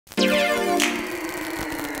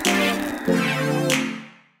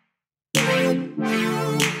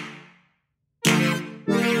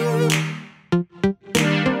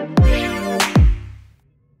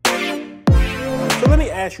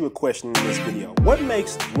ask you a question in this video. What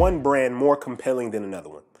makes one brand more compelling than another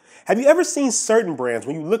one? Have you ever seen certain brands,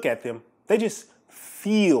 when you look at them, they just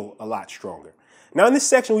feel a lot stronger? Now in this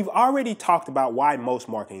section, we've already talked about why most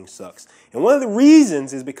marketing sucks. And one of the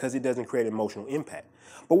reasons is because it doesn't create emotional impact.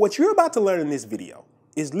 But what you're about to learn in this video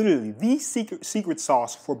is literally the secret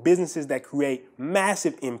sauce for businesses that create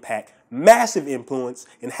massive impact, massive influence,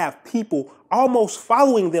 and have people almost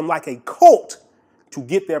following them like a cult to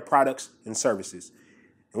get their products and services.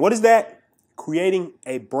 And what is that? Creating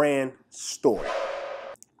a brand story.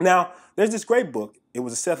 Now, there's this great book. It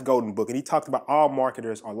was a Seth Godin book, and he talked about all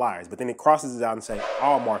marketers are liars, but then it crosses it out and say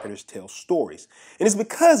all marketers tell stories. And it's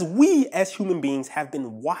because we as human beings have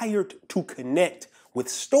been wired to connect with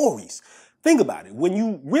stories. Think about it. When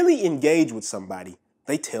you really engage with somebody,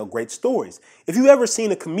 they tell great stories. If you've ever seen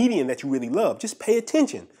a comedian that you really love, just pay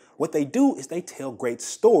attention. What they do is they tell great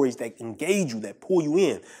stories that engage you, that pull you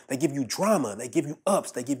in. They give you drama, they give you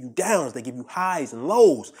ups, they give you downs, they give you highs and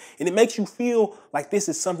lows. And it makes you feel like this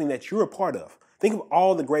is something that you're a part of. Think of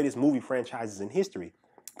all the greatest movie franchises in history.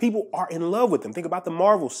 People are in love with them. Think about the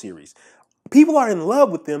Marvel series. People are in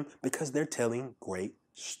love with them because they're telling great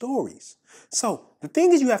stories. So the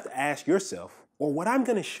thing is you have to ask yourself, or what I'm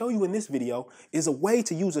going to show you in this video is a way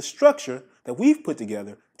to use a structure that we've put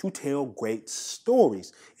together to tell great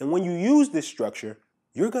stories. And when you use this structure,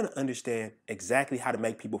 you're going to understand exactly how to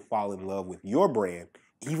make people fall in love with your brand,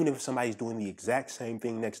 even if somebody's doing the exact same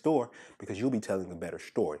thing next door, because you'll be telling a better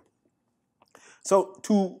story. So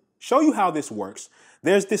to show you how this works,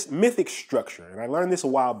 there's this mythic structure, and I learned this a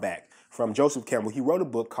while back from Joseph Campbell. He wrote a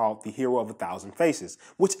book called The Hero of a Thousand Faces,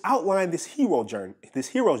 which outlined this hero's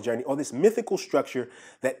journey, or this mythical structure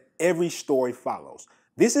that every story follows.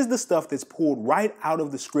 This is the stuff that's pulled right out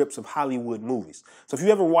of the scripts of Hollywood movies. So if you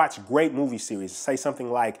ever watch great movie series, say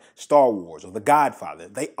something like Star Wars or The Godfather,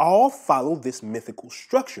 they all follow this mythical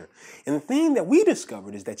structure. And the thing that we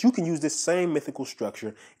discovered is that you can use this same mythical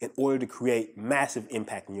structure in order to create massive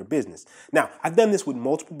impact in your business. Now, I've done this with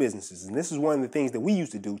multiple businesses, and this is one of the things that we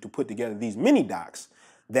used to do to put together these mini docs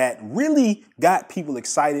that really got people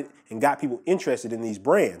excited and got people interested in these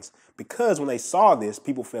brands. Because when they saw this,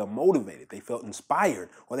 people felt motivated, they felt inspired,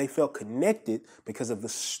 or they felt connected because of the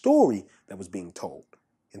story that was being told.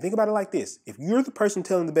 And think about it like this. If you're the person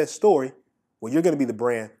telling the best story, well, you're going to be the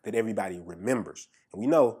brand that everybody remembers. And we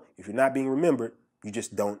know if you're not being remembered, you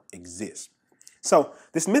just don't exist. So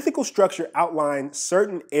this mythical structure outlines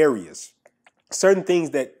certain areas, certain things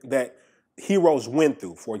that heroes went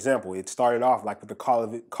through. For example, it started off like with the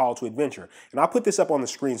call to adventure. And I'll put this up on the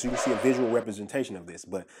screen so you can see a visual representation of this.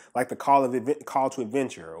 But like the call to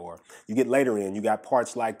adventure, or you get later in, you got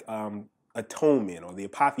parts like atonement or the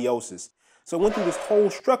apotheosis. So it went through this whole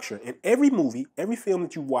structure. And every movie, every film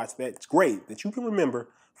that you watch that's great, that you can remember,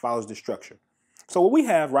 follows this structure. So what we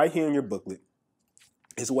have right here in your booklet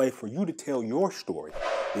is a way for you to tell your story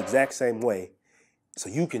the exact same way so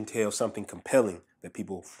you can tell something compelling that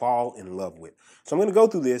people fall in love with. So I'm going to go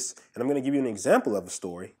through this, and I'm going to give you an example of a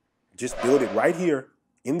story. Just build it right here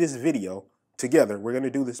in this video together. We're going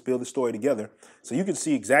to do this, build the story together, so you can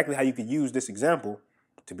see exactly how you could use this example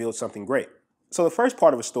to build something great. So the first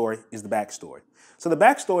part of a story is the backstory. So the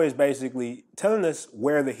backstory is basically telling us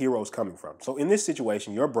where the hero is coming from. So in this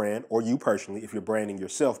situation, your brand, or you personally, if you're branding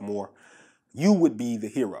yourself more, you would be the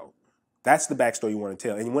hero. That's the backstory you want to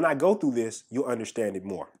tell. And when I go through this, you'll understand it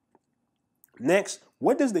more. Next,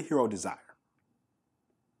 what does the hero desire?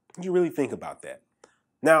 You really think about that.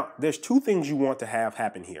 Now, there's two things you want to have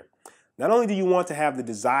happen here. Not only do you want to have the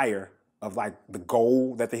desire of like the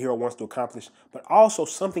goal that the hero wants to accomplish, but also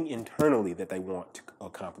something internally that they want to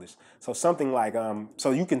accomplish. So something like,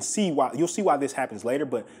 so you can see why, you'll see why this happens later,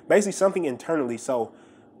 but basically something internally. So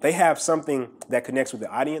they have something that connects with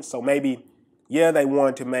the audience. So maybe, yeah, they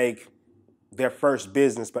want to make their first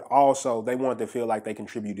business, but also they want to feel like they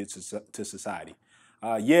contributed to society.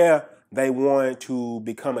 Yeah, they want to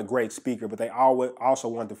become a great speaker, but they also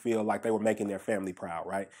want to feel like they were making their family proud,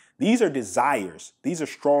 right? These are desires. These are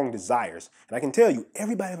strong desires. And I can tell you,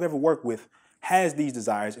 everybody I've ever worked with has these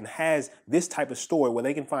desires and has this type of story where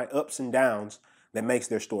they can find ups and downs that makes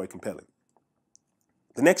their story compelling.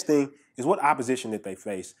 The next thing is what opposition that they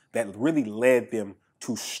face that really led them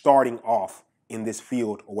to starting off in this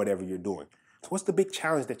field or whatever you're doing. So what's the big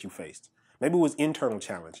challenge that you faced? Maybe it was internal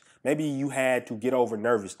challenge. Maybe you had to get over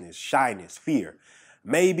nervousness, shyness, fear.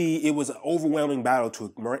 Maybe it was an overwhelming battle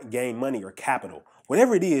to gain money or capital.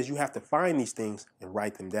 Whatever it is, you have to find these things and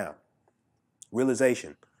write them down.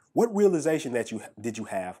 Realization. What realization did you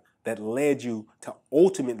have that led you to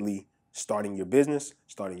ultimately starting your business,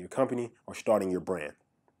 starting your company, or starting your brand?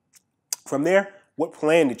 From there, what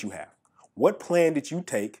plan did you have? What plan did you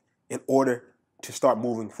take in order to start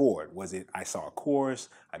moving forward? Was it I saw a course,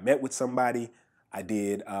 I met with somebody, I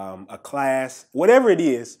did a class, whatever it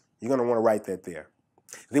is, you're going to want to write that there.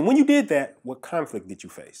 Then when you did that, what conflict did you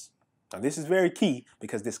face? Now this is very key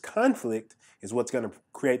because this conflict is what's going to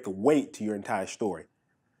create the weight to your entire story.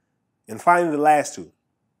 And finally, the last two.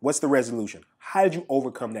 What's the resolution? How did you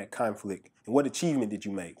overcome that conflict? And what achievement did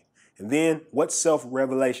you make? And then what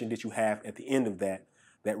self-revelation did you have at the end of that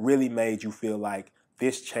that really made you feel like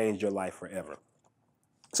this changed your life forever?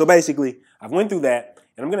 So basically, I went through that,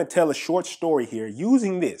 and I'm going to tell a short story here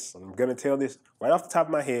using this. I'm going to tell this right off the top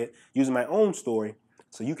of my head, using my own story,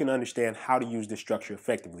 so you can understand how to use this structure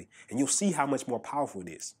effectively. And you'll see how much more powerful it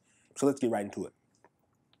is. So let's get right into it.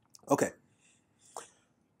 Okay.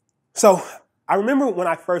 So I remember when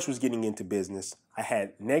I first was getting into business, I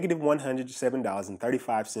had negative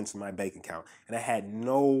 $107.35 in my bank account, and I had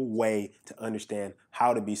no way to understand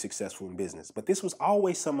how to be successful in business. But this was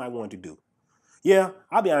always something I wanted to do. Yeah,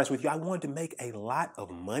 I'll be honest with you, I wanted to make a lot of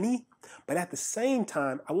money, but at the same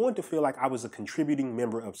time, I wanted to feel like I was a contributing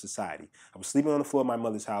member of society. I was sleeping on the floor of my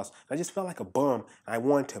mother's house, and I just felt like a bum, and I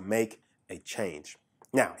wanted to make a change.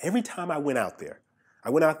 Now, every time I went out there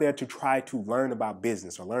to try to learn about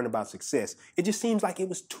business or learn about success, it just seems like it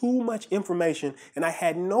was too much information, and I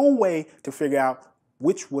had no way to figure out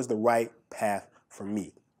which was the right path for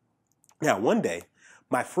me. Now, one day,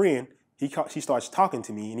 my friend, he starts talking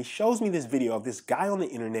to me, and he shows me this video of this guy on the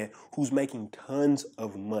internet who's making tons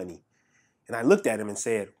of money. And I looked at him and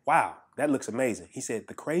said, wow, that looks amazing. He said,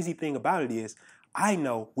 the crazy thing about it is, I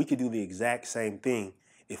know we could do the exact same thing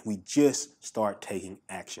if we just start taking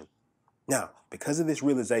action. Now, because of this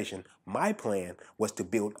realization, my plan was to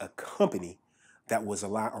build a company that was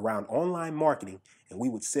around online marketing, and we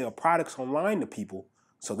would sell products online to people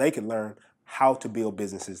so they could learn how to build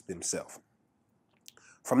businesses themselves.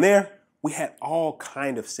 From there, we had all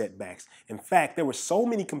kind of setbacks. In fact, there were so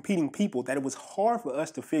many competing people that it was hard for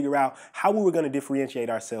us to figure out how we were going to differentiate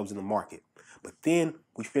ourselves in the market. But then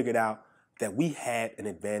we figured out that we had an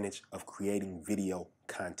advantage of creating video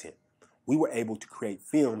content. We were able to create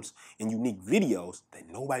films and unique videos that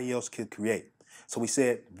nobody else could create. So we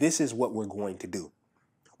said, this is what we're going to do.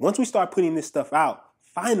 Once we start putting this stuff out,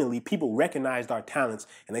 finally people recognized our talents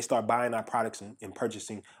and they start buying our products and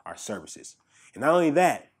purchasing our services. And not only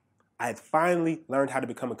that, I had finally learned how to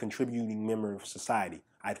become a contributing member of society.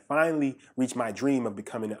 I had finally reached my dream of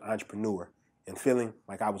becoming an entrepreneur and feeling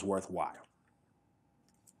like I was worthwhile.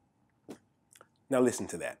 Now listen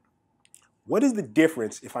to that. What is the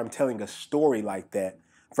difference if I'm telling a story like that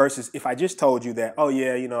versus if I just told you that, oh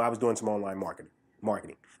yeah, I was doing some online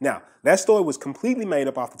marketing. Now, that story was completely made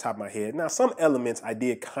up off the top of my head. Now, some elements I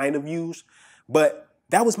did kind of use, but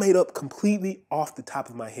that was made up completely off the top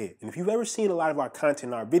of my head. And if you've ever seen a lot of our content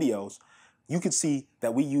in our videos, you can see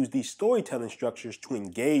that we use these storytelling structures to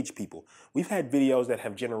engage people. We've had videos that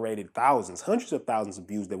have generated thousands, hundreds of thousands of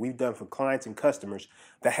views that we've done for clients and customers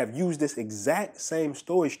that have used this exact same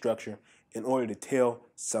story structure in order to tell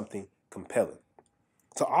something compelling.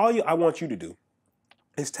 So all I want you to do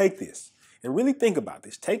is take this and really think about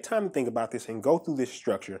this. Take time to think about this and go through this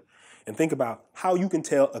structure and think about how you can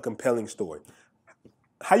tell a compelling story.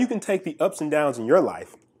 How you can take the ups and downs in your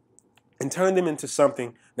life and turn them into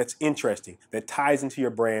something that's interesting, that ties into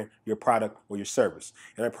your brand, your product, or your service.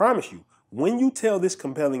 And I promise you, when you tell this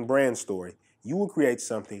compelling brand story, you will create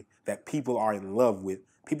something that people are in love with,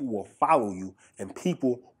 people will follow you, and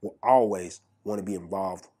people will always want to be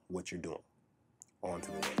involved with what you're doing. On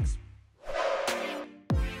to the next.